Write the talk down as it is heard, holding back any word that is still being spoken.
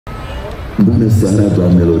Bună seara,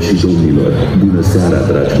 doamnelor și domnilor! Bună seara,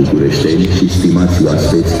 dragi bucureșteni și stimați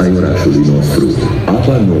oaspeți ai orașului nostru!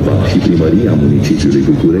 Apa Nova și Primăria Municipiului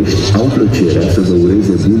București au plăcerea să vă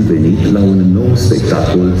ureze bun venit la un nou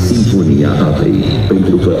spectacol Simfonia Apei.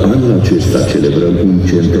 Pentru că anul acesta celebrăm un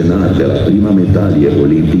centenar de la prima medalie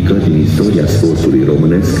olimpică din istoria sportului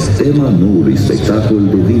românesc, tema noului spectacol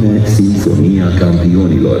devine Simfonia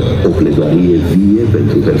Campionilor, o pledoarie vie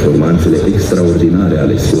pentru performanțele extraordinare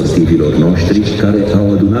ale sportivilor noștri, care au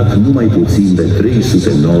adunat numai puțin de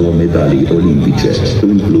 309 medalii olimpice.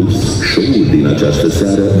 În plus, show-ul din această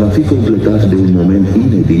seară va fi completat de un moment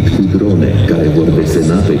inedit cu drone, care vor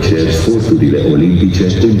desena pe cer sporturile olimpice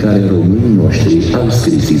în care românii noștri au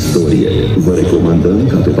scris istorie. Vă recomandăm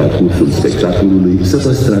ca pe parcursul spectacolului să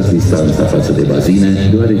păstrați distanța față de bazine,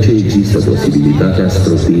 deoarece există posibilitatea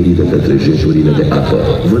stropirii de către jeturile de apă.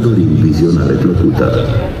 Vă dorim vizionare plăcută!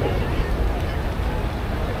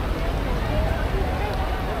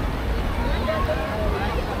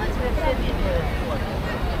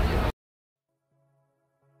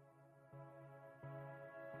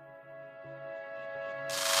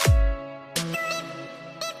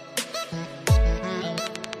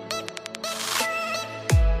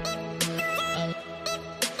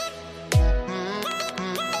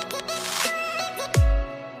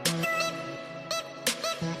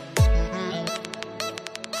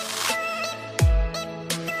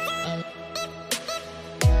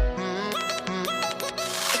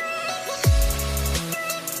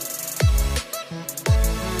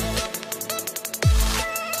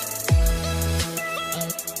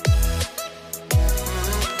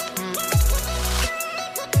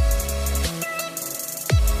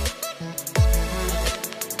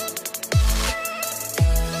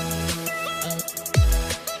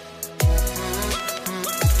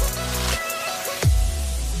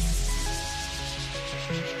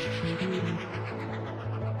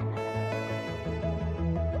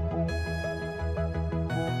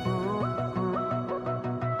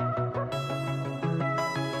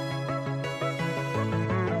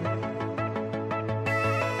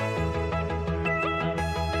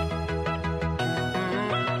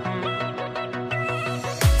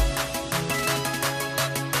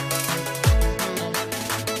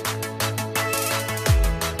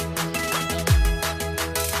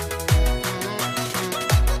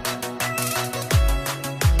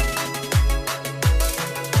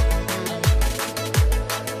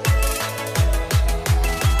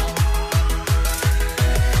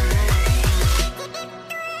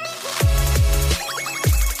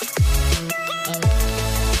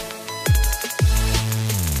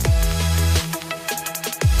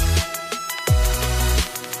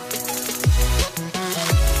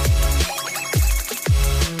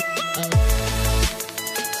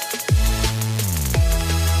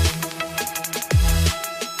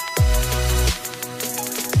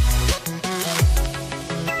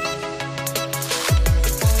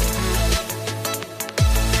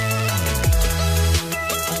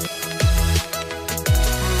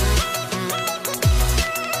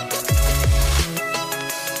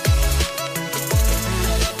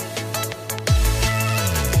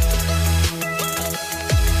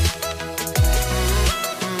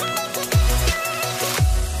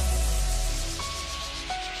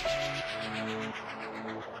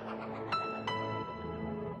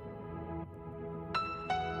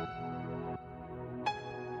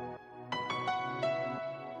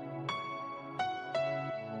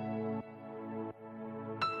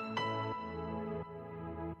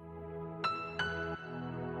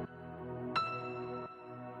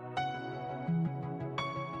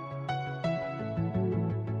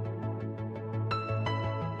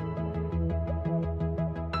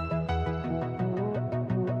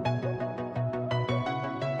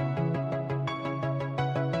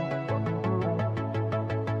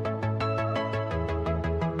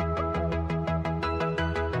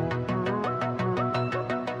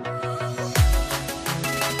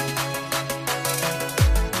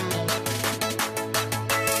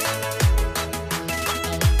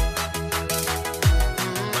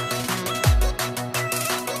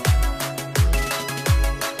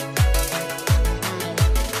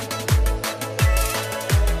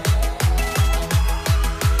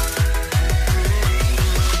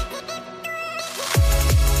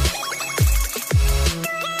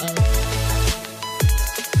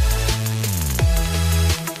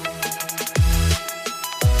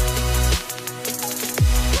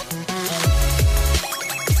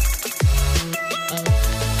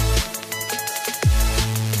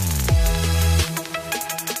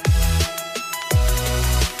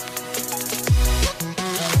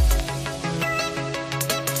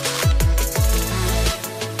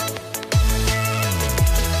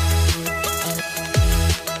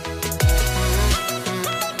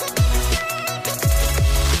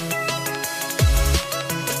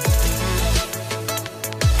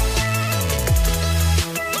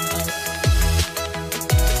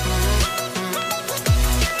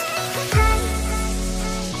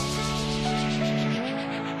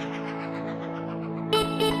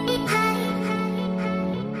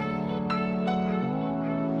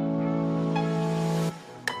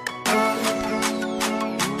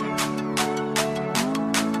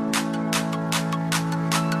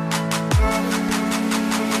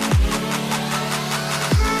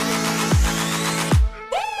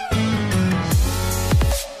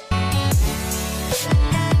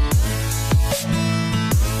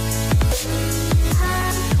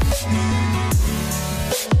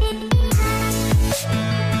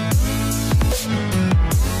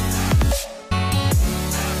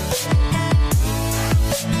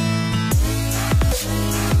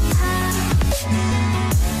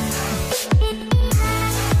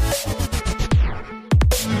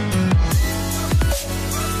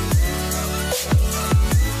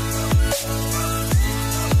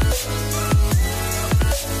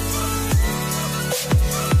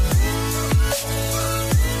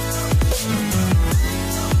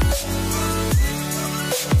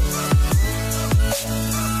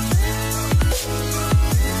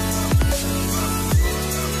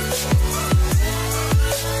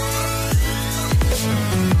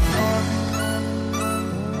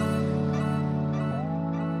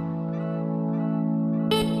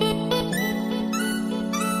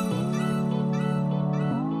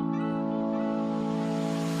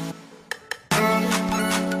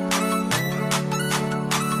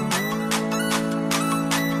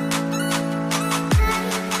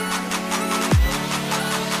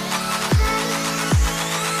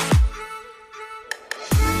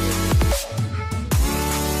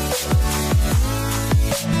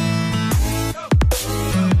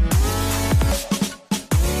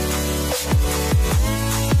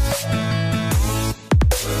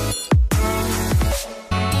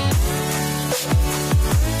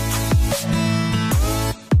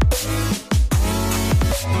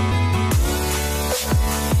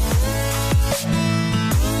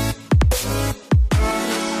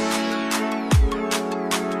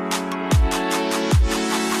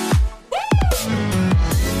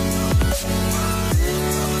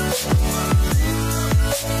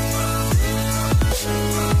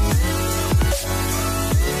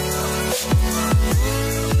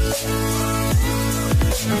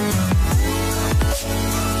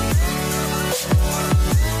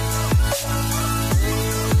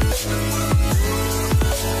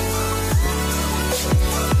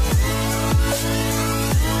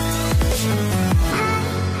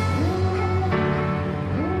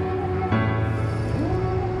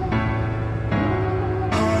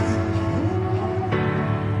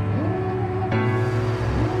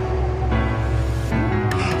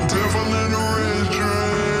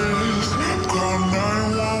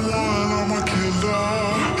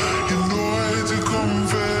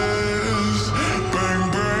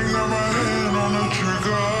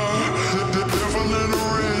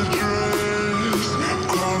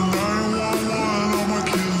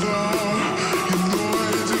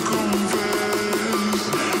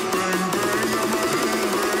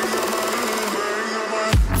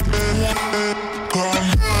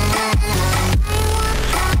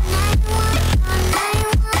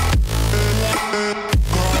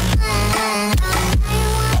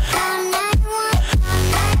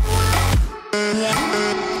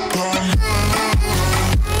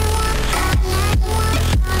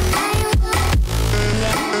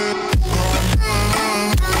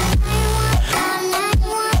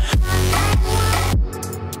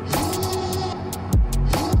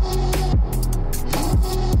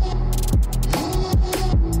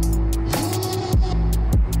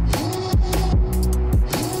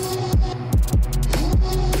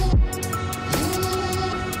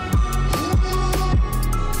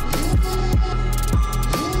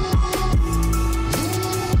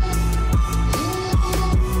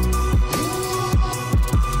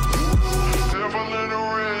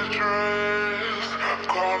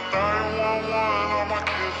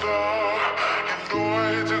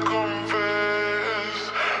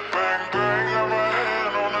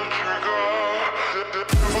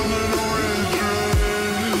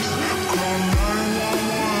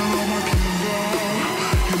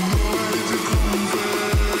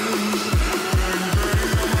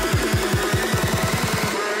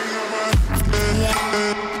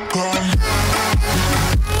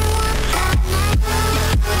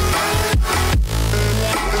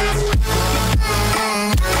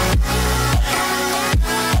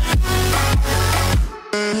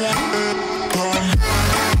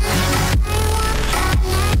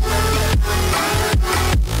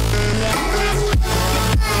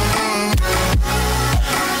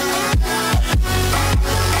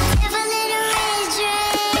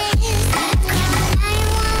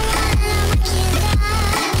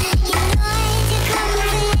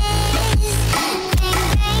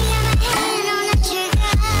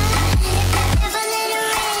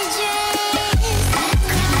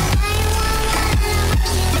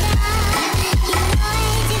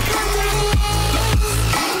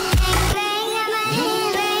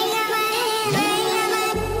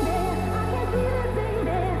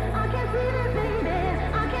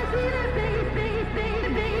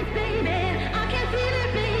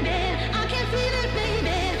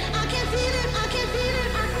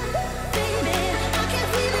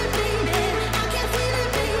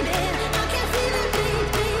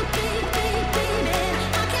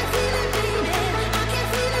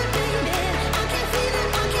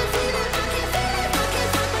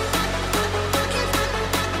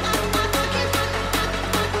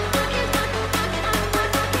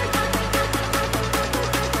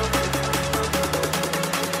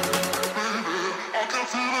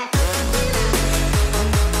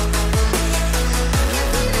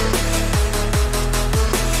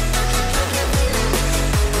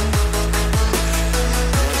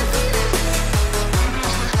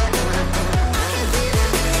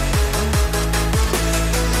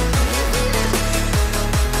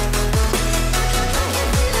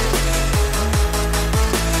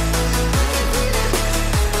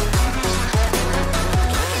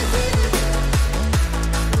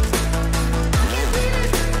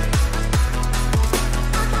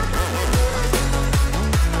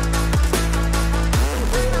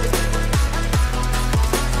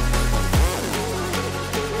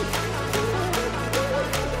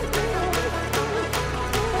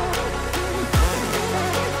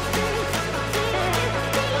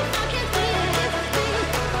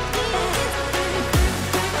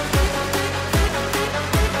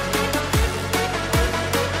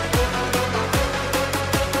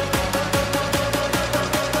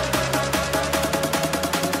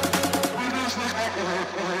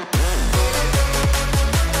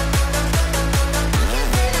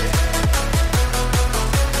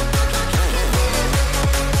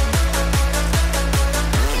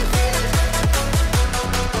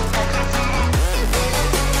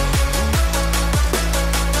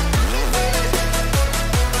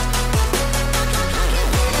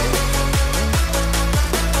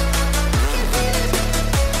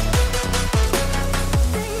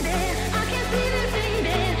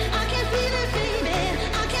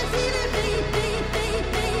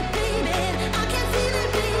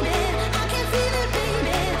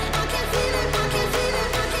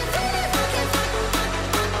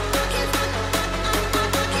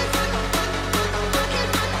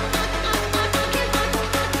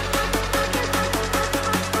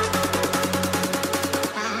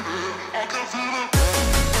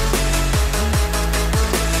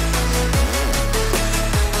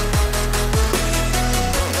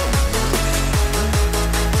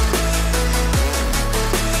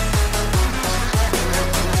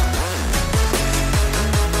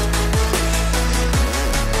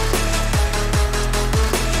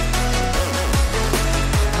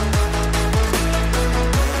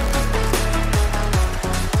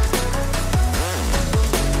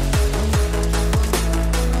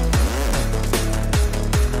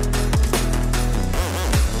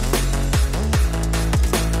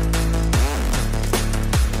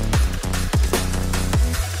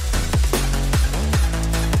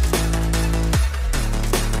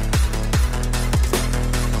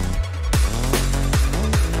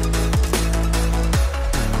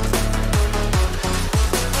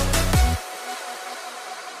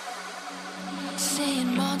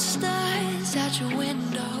 eyes out your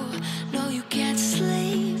window. No, you can't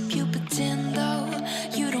sleep, you pretend though.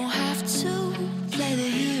 You don't have to play the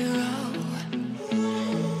hero.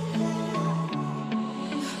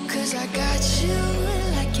 'Cause I got you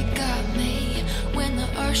like you got me. When the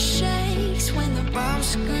earth shakes, when the bombs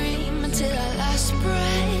scream, until our last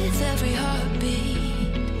breath, every heartbeat.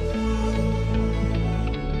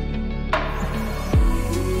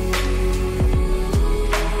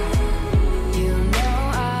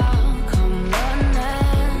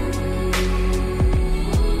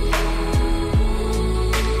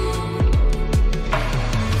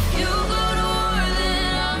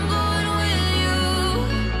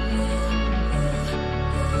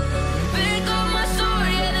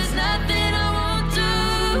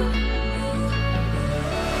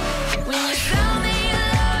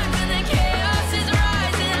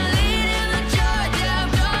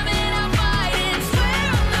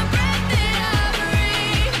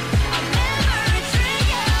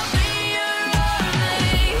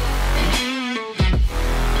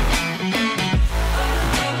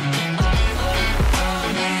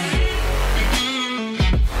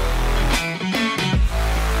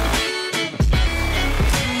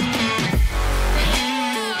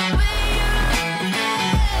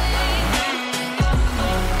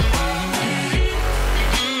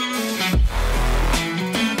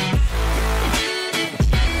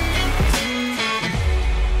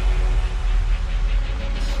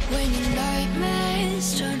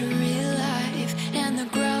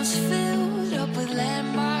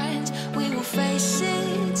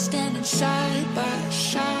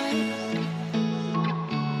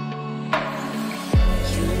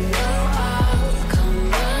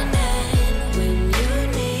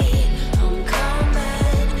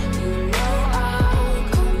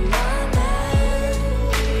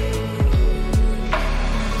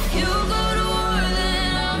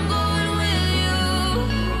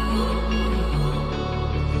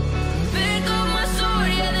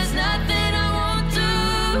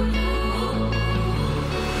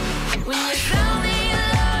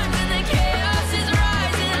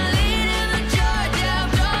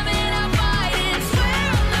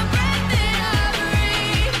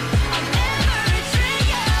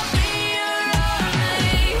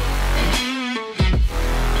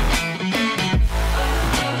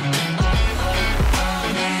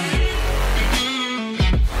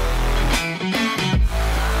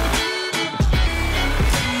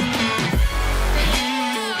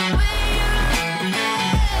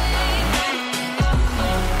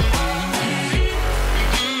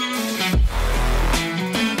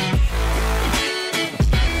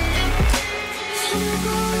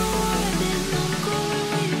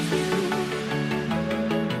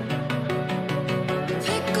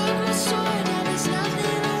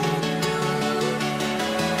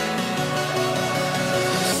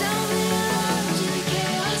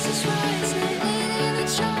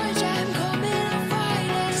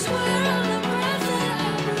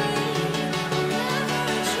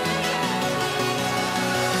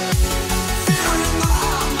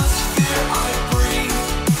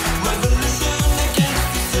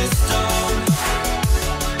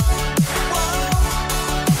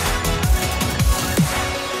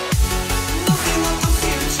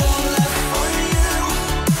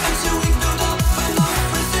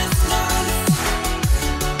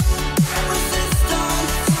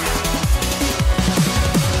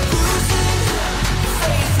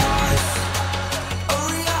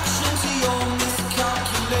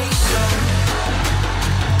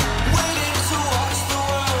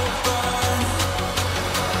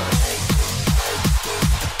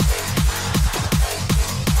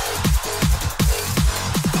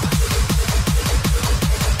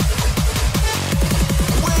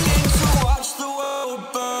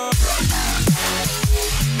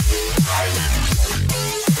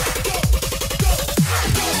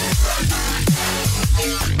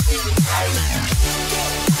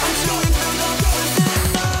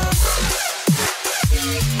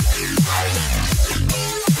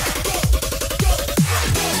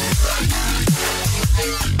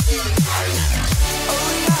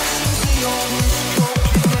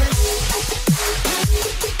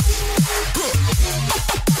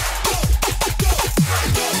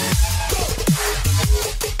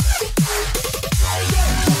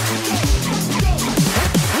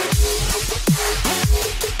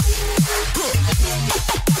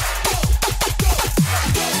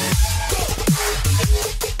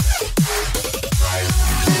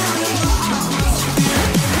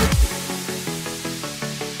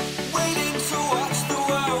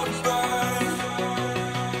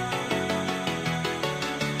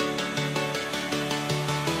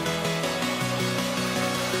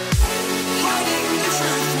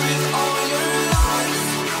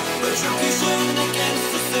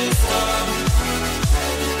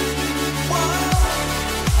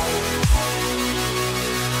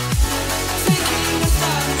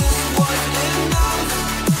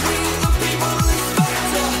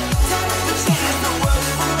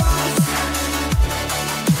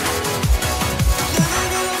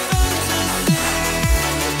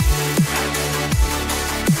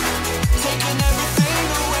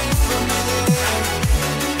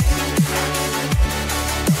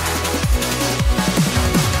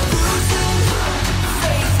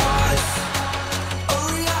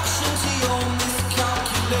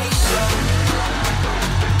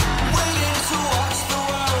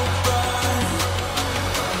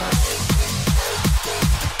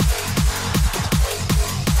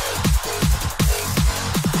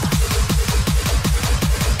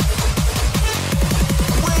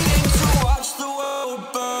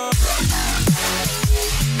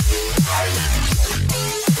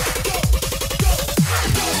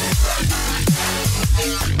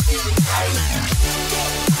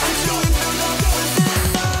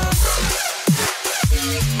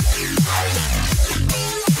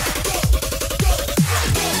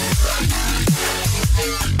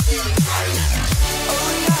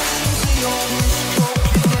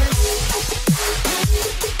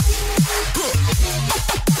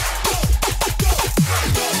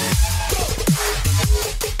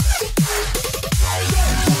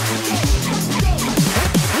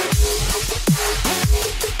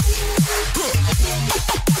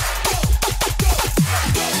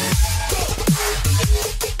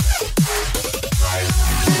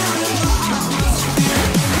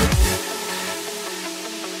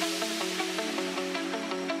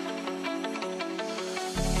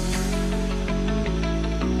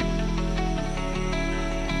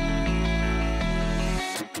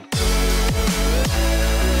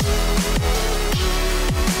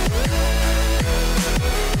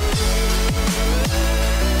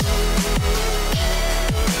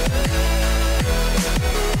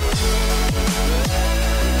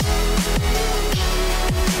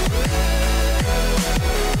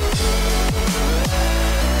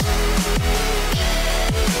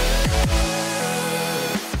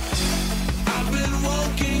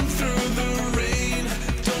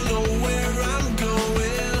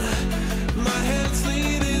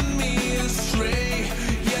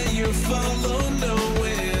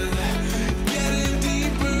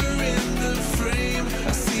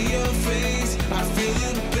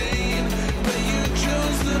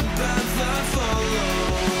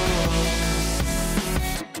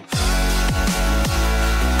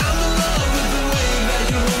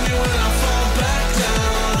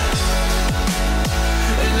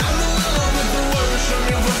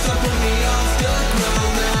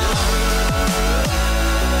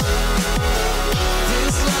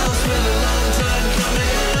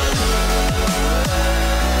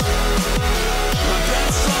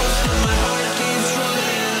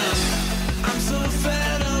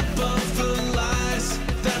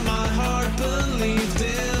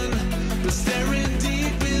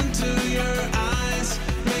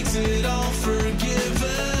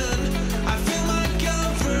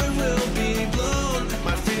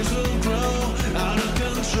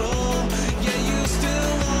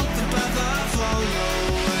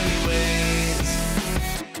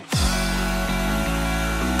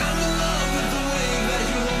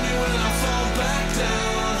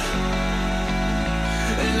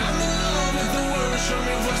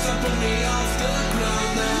 pull me off the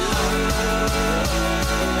ground now.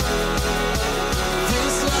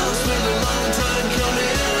 This love's been a long time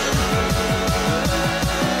coming.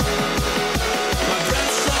 My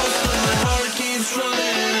breath slows but my heart keeps running.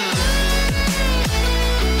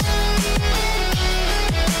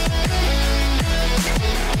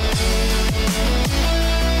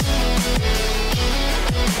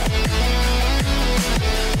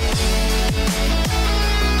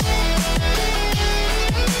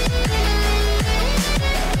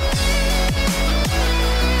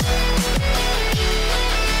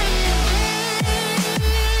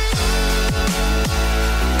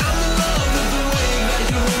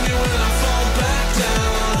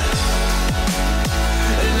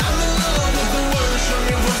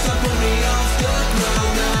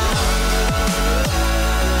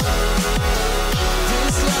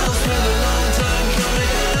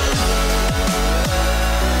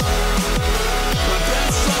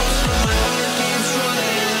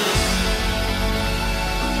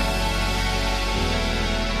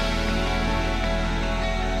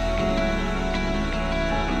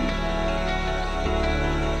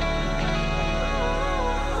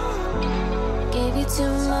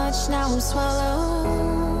 Too much, now I'm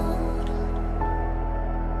swallowed.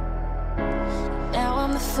 Now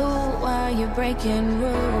I'm the fool while you're breaking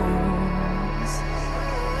rules.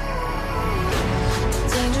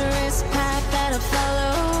 Dangerous path that I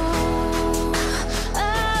follow.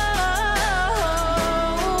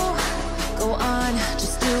 Oh, go on,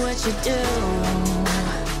 just do what you do.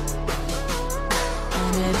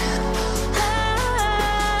 And it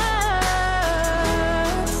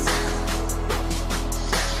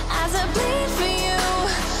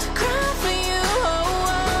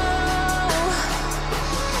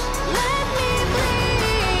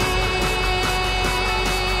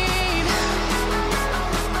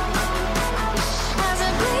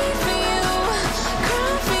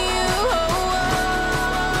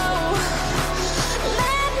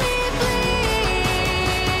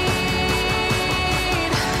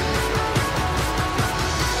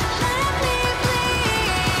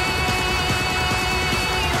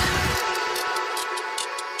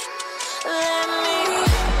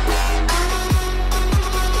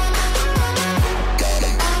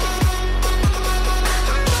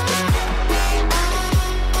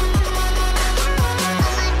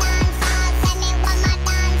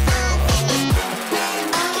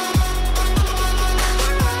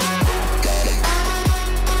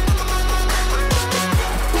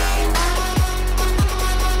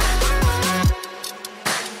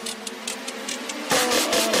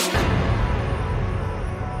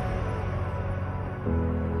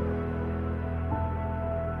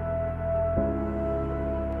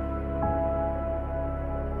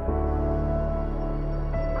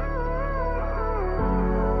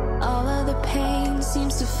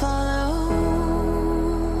seems to follow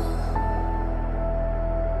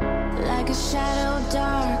like a shadow,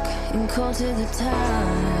 dark and cold to the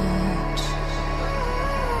touch.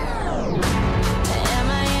 Am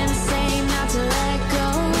I insane not to let go?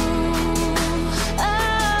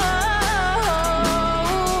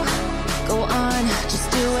 Oh, go on, just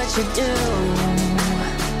do what you do.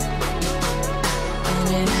 And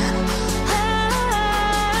it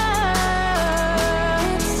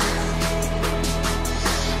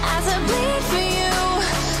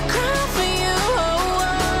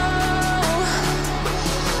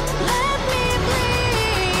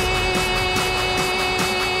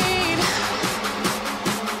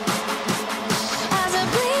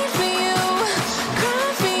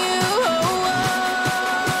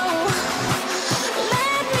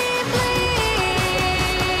Let me bleed.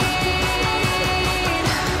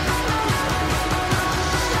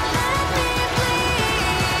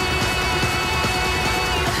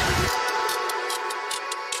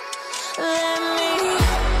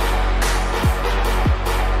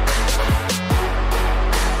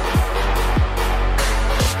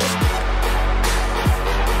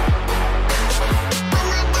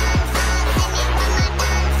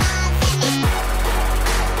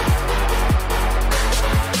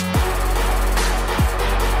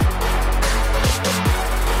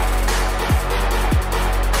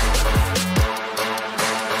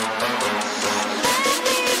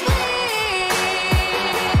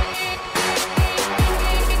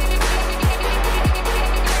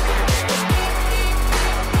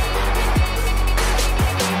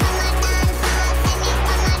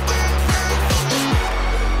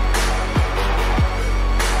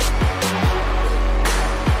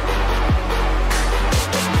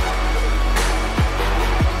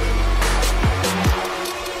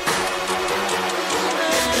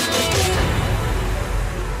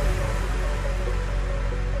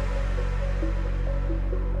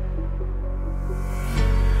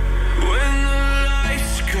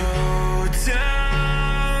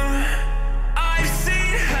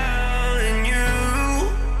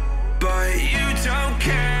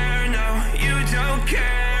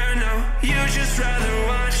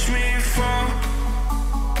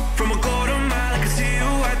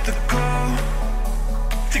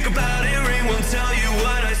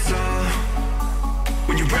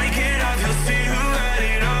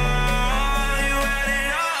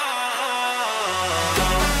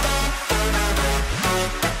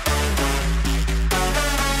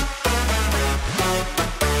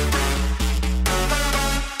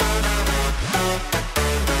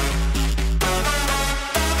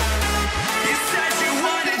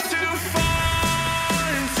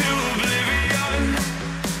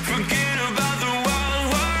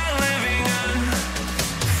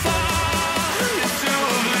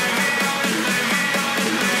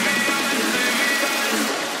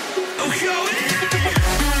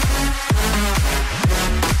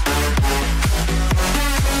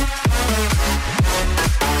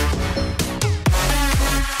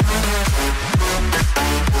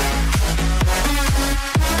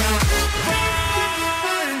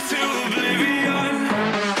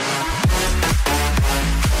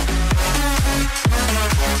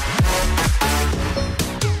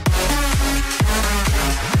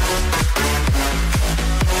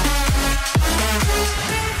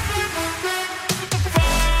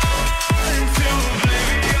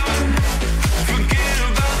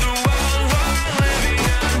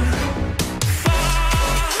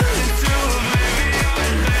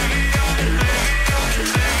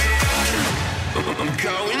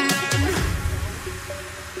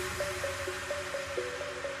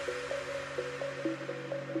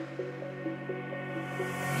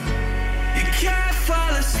 can't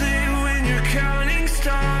fall asleep when you're counting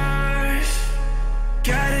stars.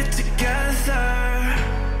 Get it together.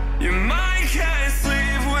 Your mind can't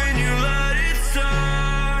sleep when you let it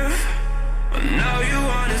serve. But now you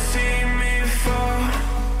wanna see me fall.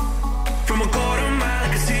 From a quarter mile I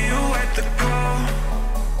can see you at the call.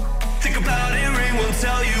 Think about it, ring won't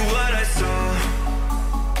tell you what I saw.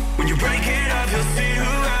 When you break it up, you'll see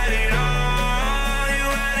who had it all. You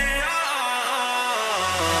had it all.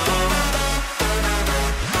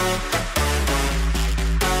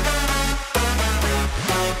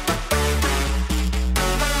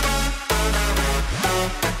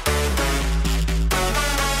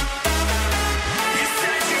 You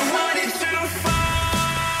said you wanted to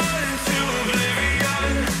fall into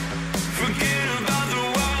oblivion. Forget about the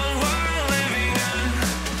world we're living in.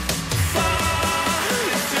 Fall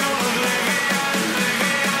into oblivion,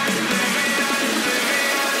 oblivion.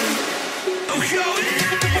 I'm going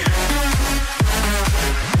in.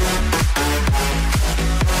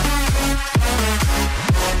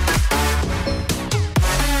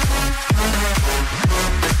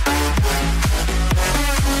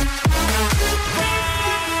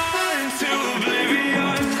 Fall into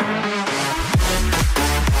oblivion.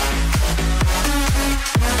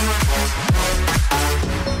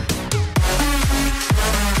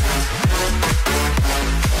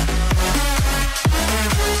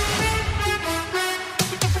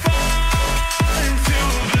 Fall into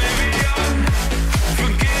oblivion.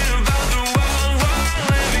 Forget about the world we're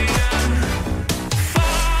living in.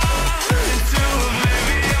 Fall into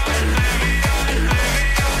oblivion,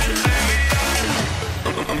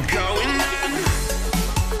 I'm going in.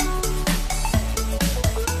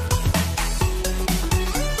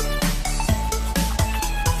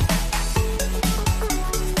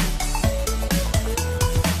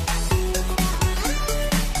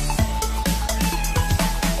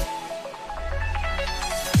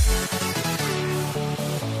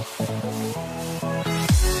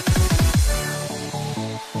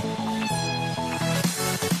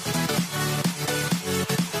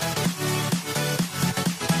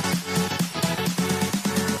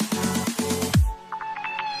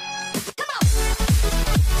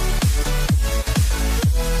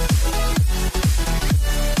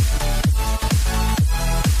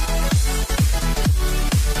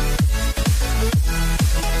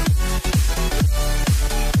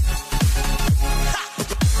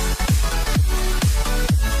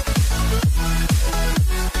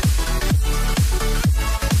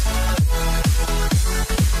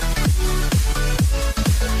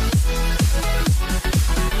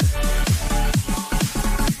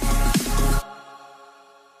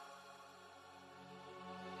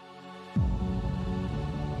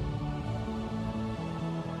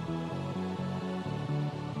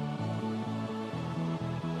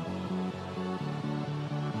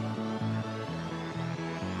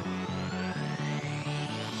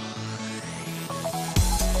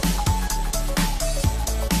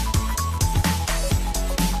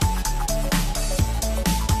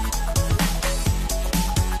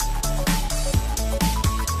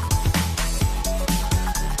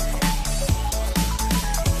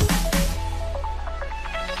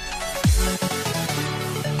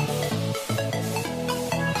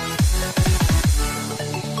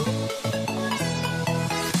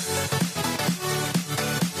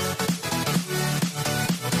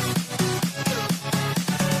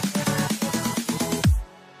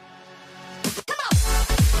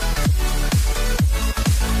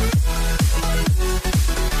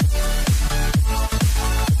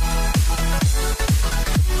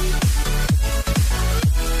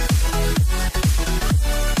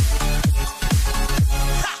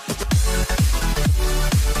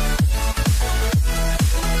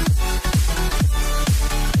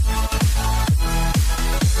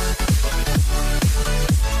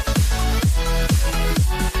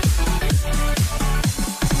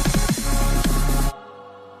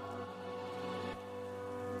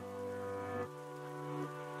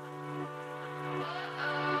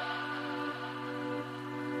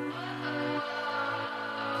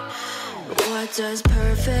 What does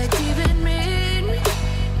perfect even mean?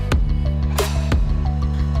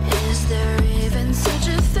 Is there even such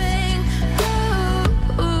a thing?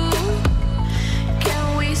 Ooh,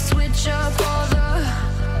 can we switch up all the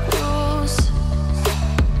rules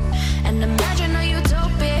and imagine a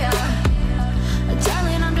utopia?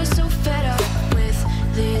 Darling, I'm just so fed up with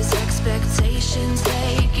these expectations.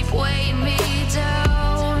 They keep weighing me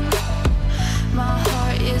down. My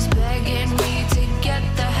heart is begging me to get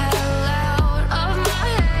the hell out of my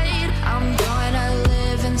head.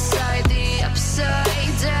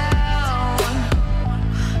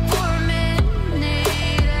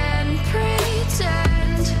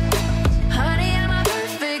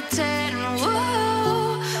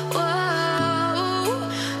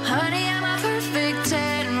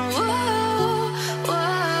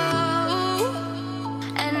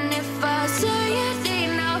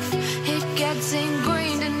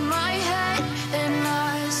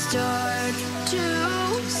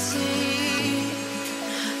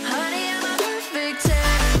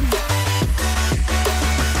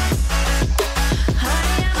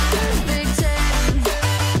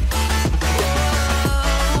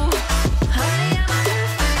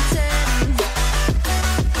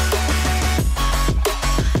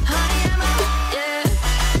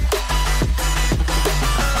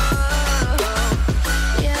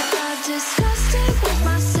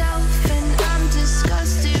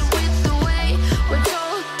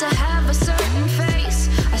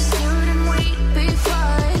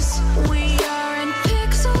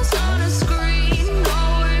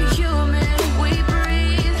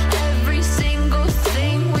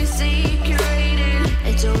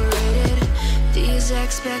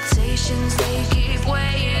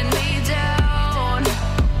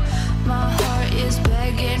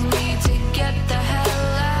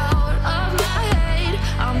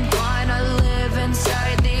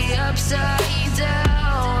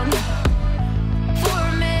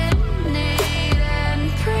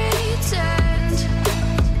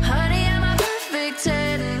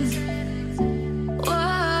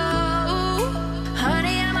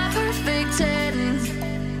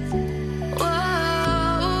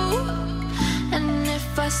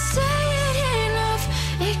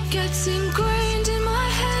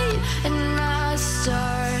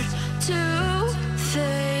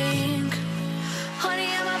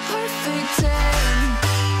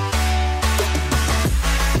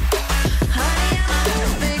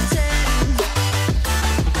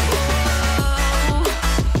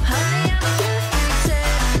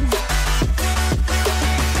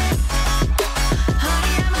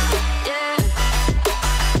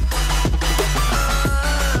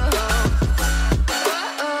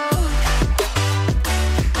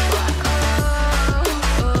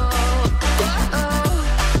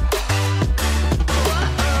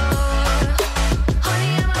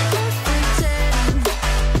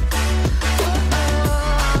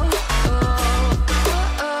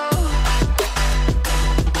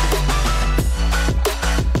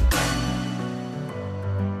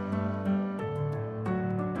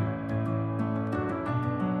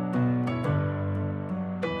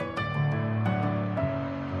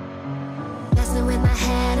 my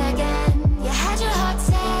head again. You had your heart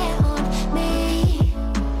set on me,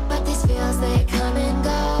 but these feels, they come and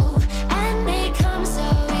go, and they come so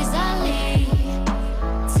easily.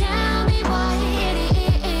 Tell me what it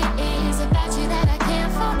is about you that I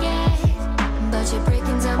can't forget, but you're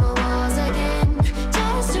breaking down my walls again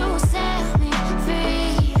just to set me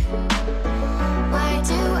free. Why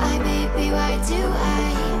do I, baby, why do I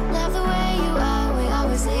love the way you are, we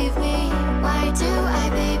always leave me? Why do I,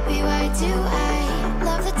 baby, why do I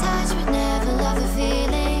love the touch but never love the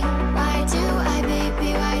feeling? Why do I, baby,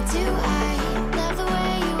 why do I love the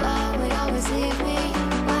way you are, we always leave me?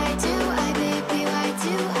 Why do I, baby, why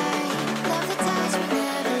do I love the touch but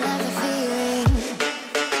never love the feeling?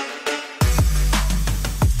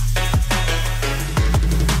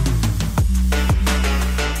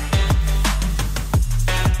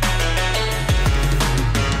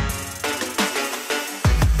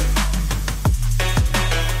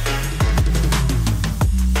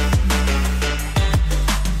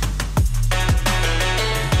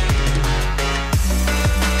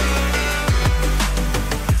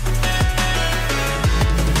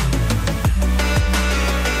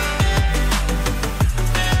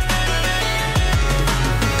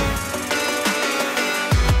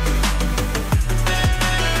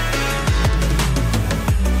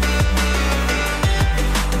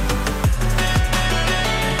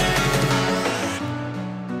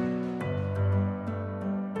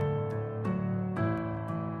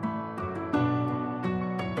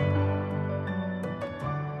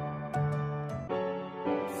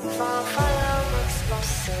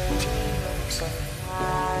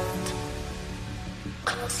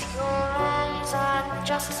 Close your eyes and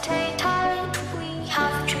just stay tight. We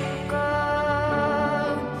have to go.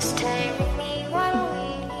 Stay with me while we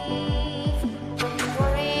leave. Don't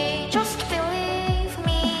worry, just believe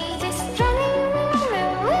me. This journey will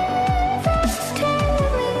relieve us. Stay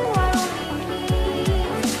with me while we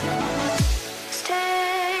leave.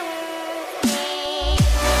 Stay with me.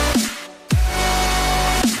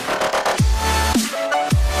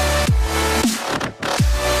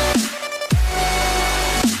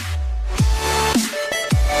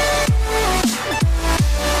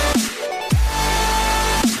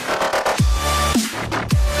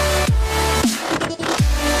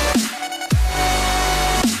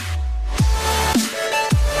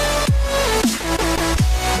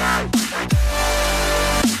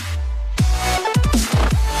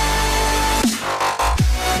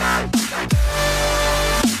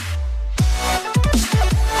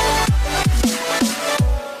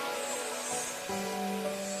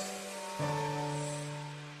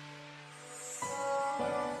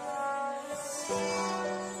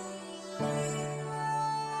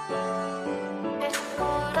 It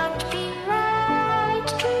wouldn't be right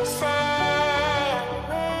to say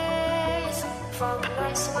always from a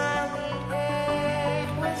place where we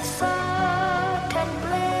live with certain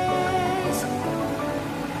blaze.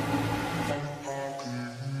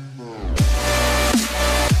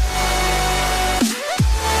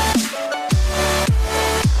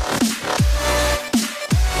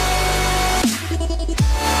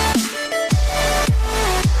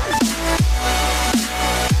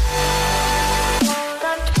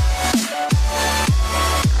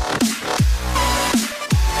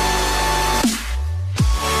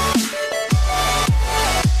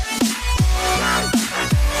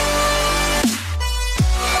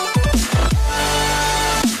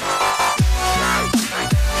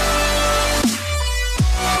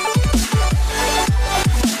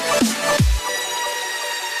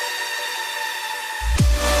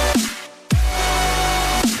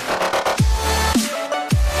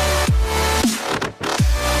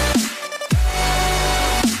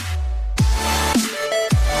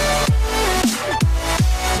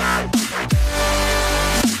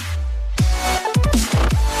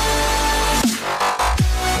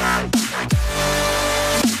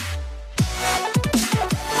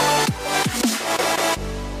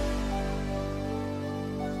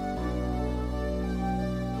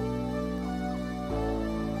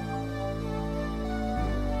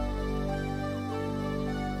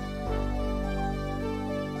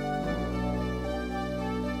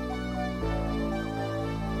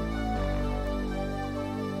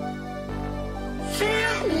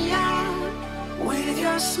 Fill me out with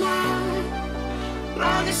your smile.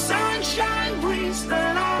 Now the sunshine brings the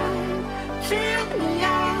light. Fill me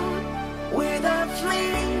out with a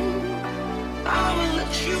flame. I will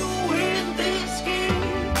let you in this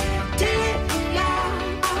game. Take me out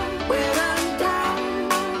when I'm down.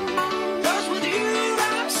 'Cause with you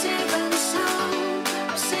I'm safe and sound.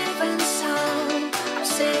 I'm safe and sound. I'm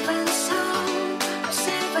safe and sound. I'm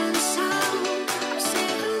safe and sound. I'm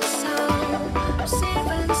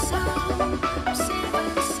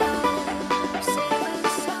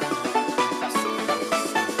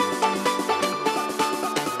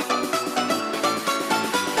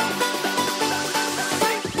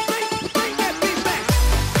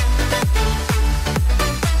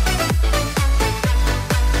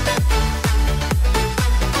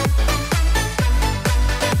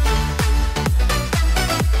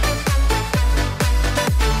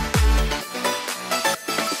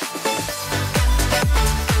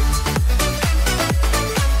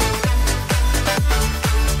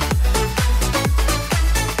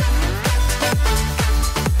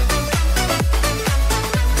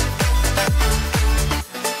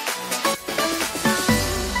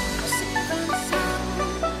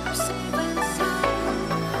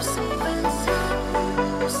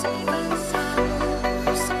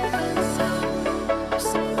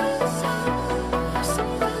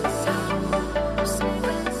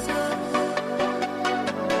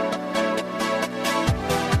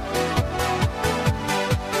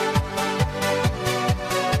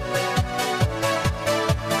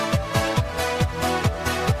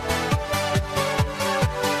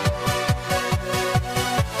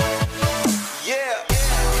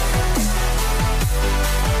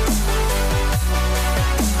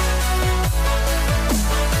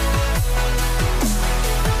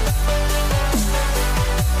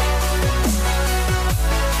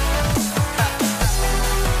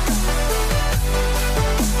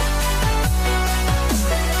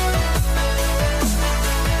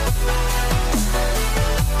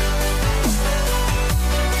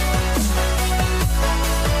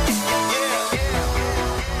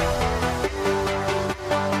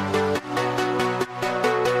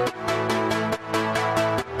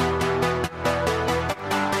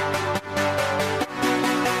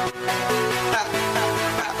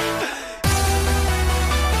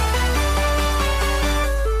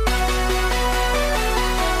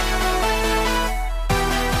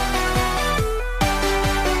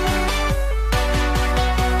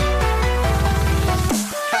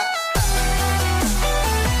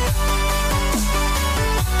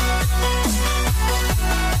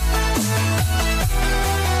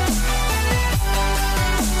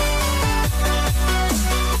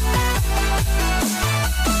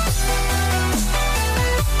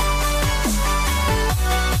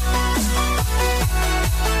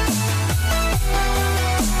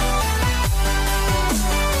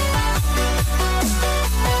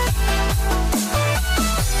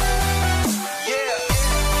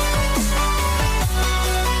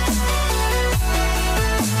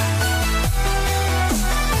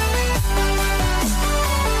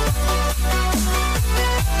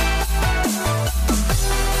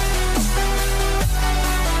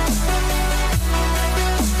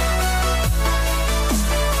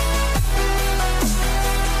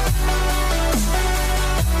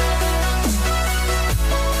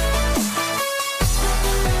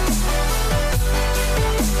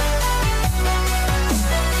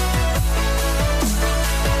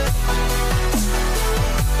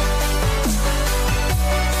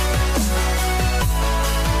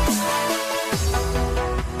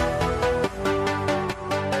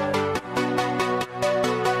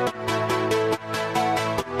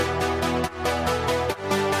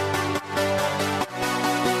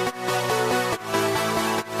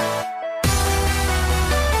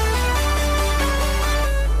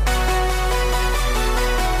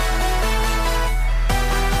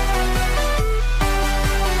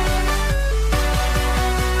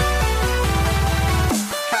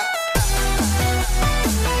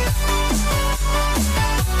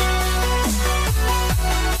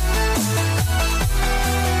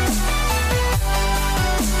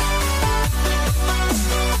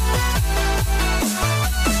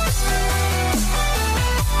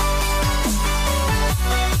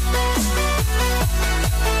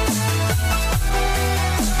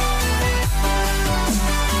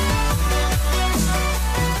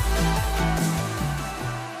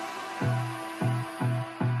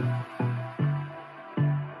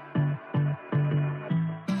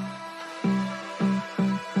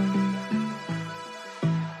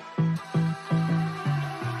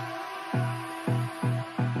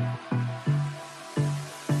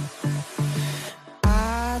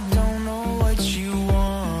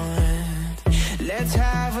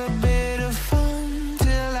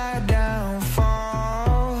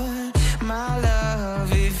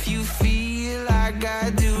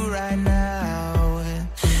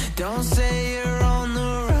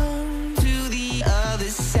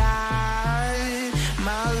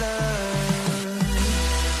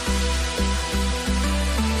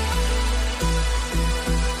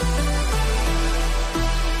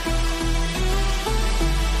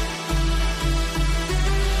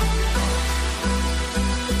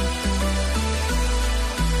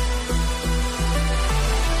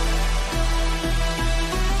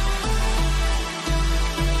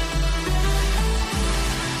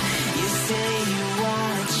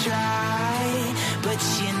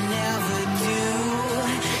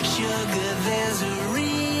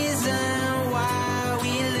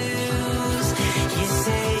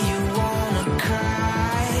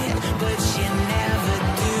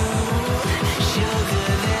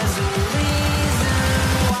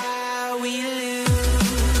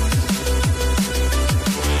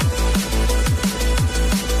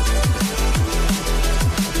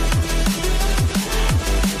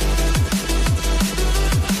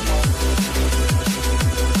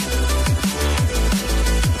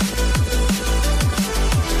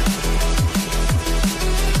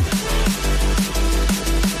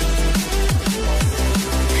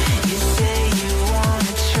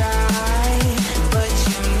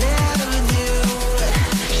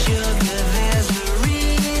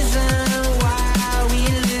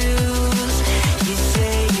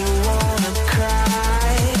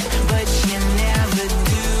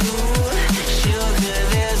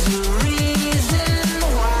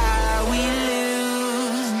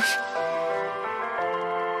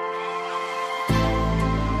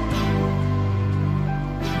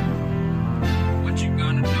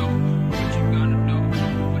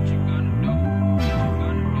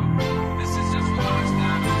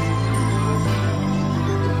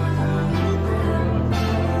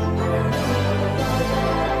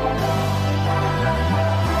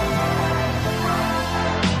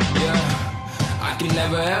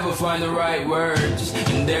ever find the right words,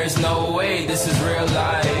 and there's no way this is real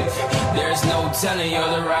life. There's no telling you're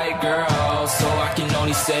the right girl, so I can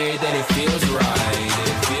only say that it feels right.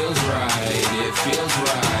 It feels right, it feels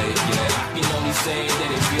right, yeah. I can only say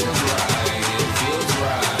that it feels right. It feels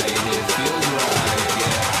right, it feels right,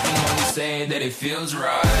 yeah. I can only say that it feels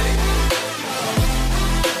right.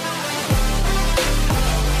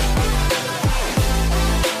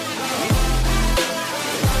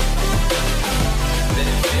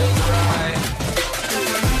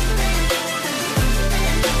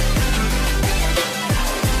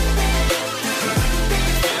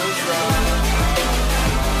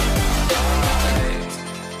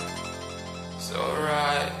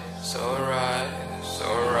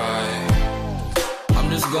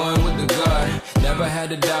 Going with the gut, never had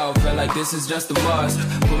a doubt, felt like this is just a must.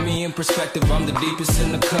 Put me in perspective, I'm the deepest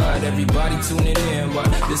in the cut. Everybody tuning in, but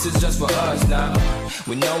this is just for us now.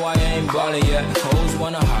 We know I ain't ballin' yet, hoes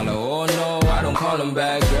wanna holler, oh no, I don't call them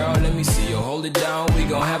back. Girl, let me see you hold it down, we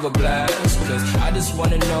gon' have a blast. Cause I just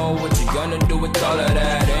wanna know what you gonna do with all of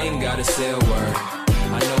that. Ain't gotta say a word,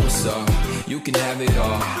 I know what's up. You can have it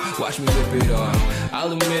all, watch me rip it off.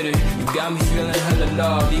 I'll admit it, you got me feeling hella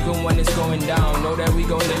love. Even when it's going down, know that we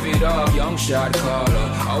gon' live it up. Young shot caller,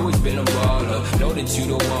 always been a baller. Know that you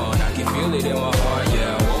the one, I can feel it in my heart,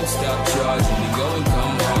 yeah. I won't stop charging me, go and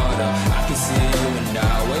come harder. I can see you and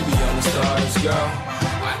I, way beyond the stars, girl.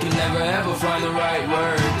 I can never ever find the right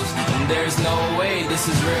words, and there's no way this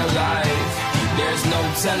is real life. There's no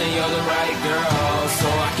telling you're the right girl, so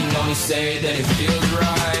I can only say that it feels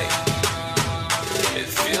right. It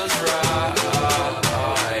feels right,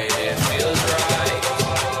 it feels right,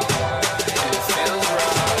 it feels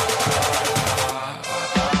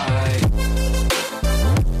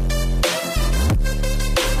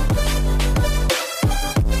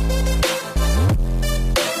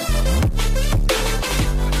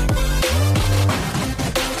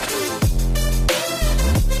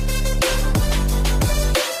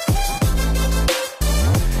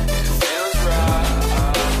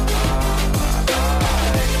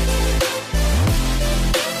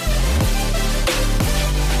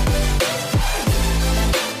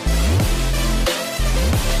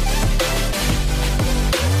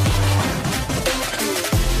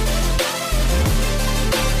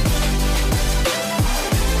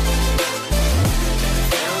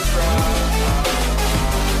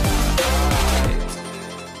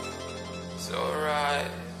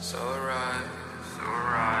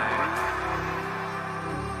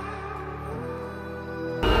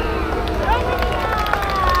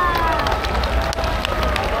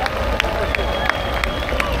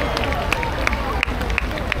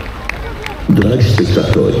Dragi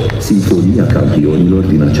spectatori, Simfonia Campionilor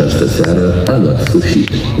din această seară a luat sfârșit.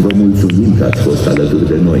 Vă mulțumim că ați fost alături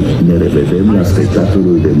de noi. Ne revedem la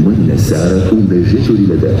spectacolul de mâine seară, unde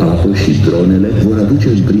jecurile de apă și dronele vor aduce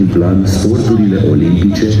în prim plan sporturile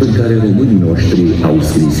olimpice în care românii noștri au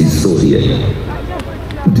scris istorie.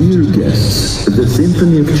 Dear guests, the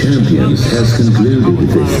Symphony of Champions has concluded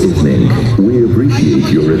this evening. We appreciate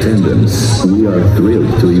your attendance. We are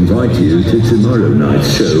thrilled to invite you to tomorrow night's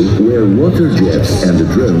show, where water jets and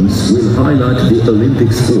drones will highlight the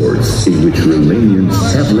Olympic sports in which Romanians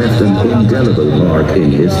have left an indelible mark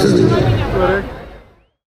in history.